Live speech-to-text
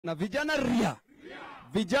Na vijana ria,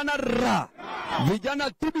 vijana ra,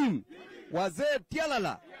 vijana tibim, wazee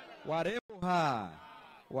tialala, warembo ha,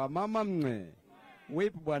 wa mama mwe.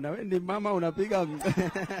 Wepu bwana, we ni mama unapiga.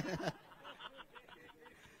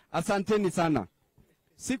 Asanteni sana.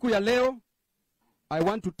 Siku ya leo, I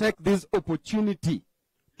want to take this opportunity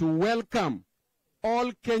to welcome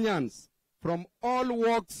all Kenyans from all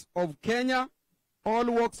walks of Kenya, all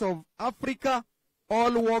walks of Africa,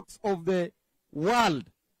 all walks of the world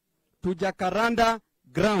to Jacaranda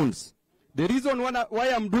grounds. The reason why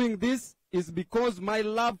I'm doing this is because my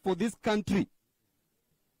love for this country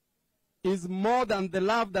is more than the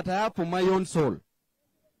love that I have for my own soul.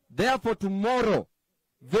 Therefore, tomorrow,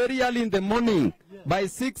 very early in the morning, by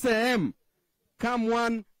 6 a.m., come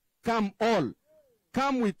one, come all.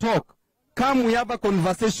 Come we talk. Come we have a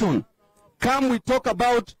conversation. Come we talk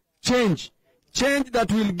about change. Change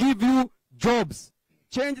that will give you jobs.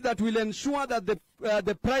 Change that will ensure that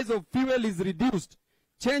the price of fuel is reduced.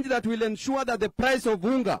 Change that will ensure that the price of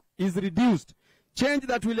hunger is reduced. Change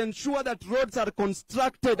that will ensure that roads are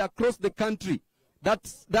constructed across the country. That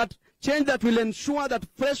change that will ensure that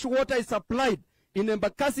fresh water is supplied in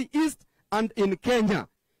Embakasi East and in Kenya.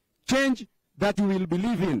 Change that we will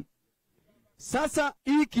believe in. Sasa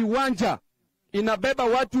hii kiwanja inabeba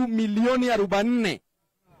watu milioni 44.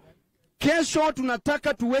 Kesho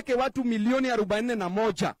tunataka tuweke watu milioni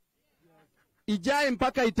 41. Ijae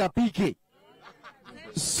mpaka itapike.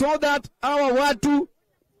 So that our watu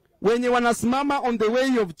wenye wanasimama on the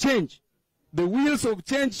way of change, the wheels of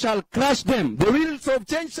change shall crush them. The wheels of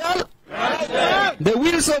change shall crush them. The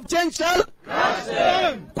wheels of change shall crush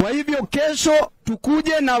them. Kwa hivyo kesho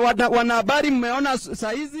tukuje na wanahabari, mmeona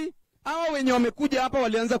saizi hawa wenye wamekuja hapa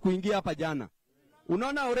walianza kuingia hapa jana.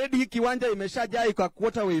 Unaona already hii kiwanja imeshajaa iko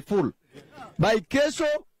quarter way full. By kesho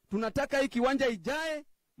tunataka hii kiwanja ijae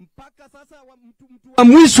mpaka sasa mtu wa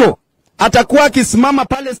mwisho atakuwa akisimama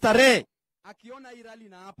pale Starehe akiona hii rally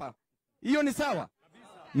na hapa. Hiyo ni sawa?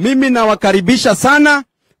 Mimi nawakaribisha sana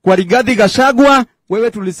kwa Rigathi Gachagua.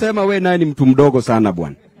 Wewe tulisema wewe naye ni mtu mdogo sana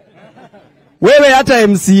bwana. Wewe hata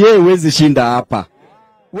MCA huwezi shinda hapa.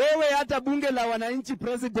 Wewe hata bunge la wananchi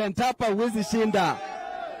president hapa huwezi shinda.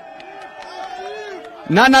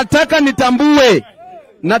 Na nataka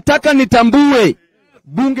nitambue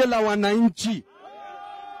bunge la wananchi.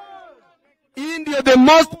 Hii ndio the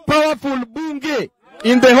most powerful bunge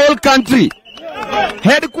in the whole country.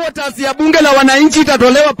 Headquarters ya bunge la wananchi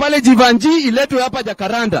itatolewa pale Jivanji, iletwe hapa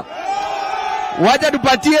Jacaranda. Waje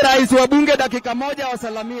tupatie rais wa bunge dakika moja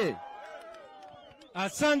wasalamie.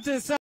 Asante sana.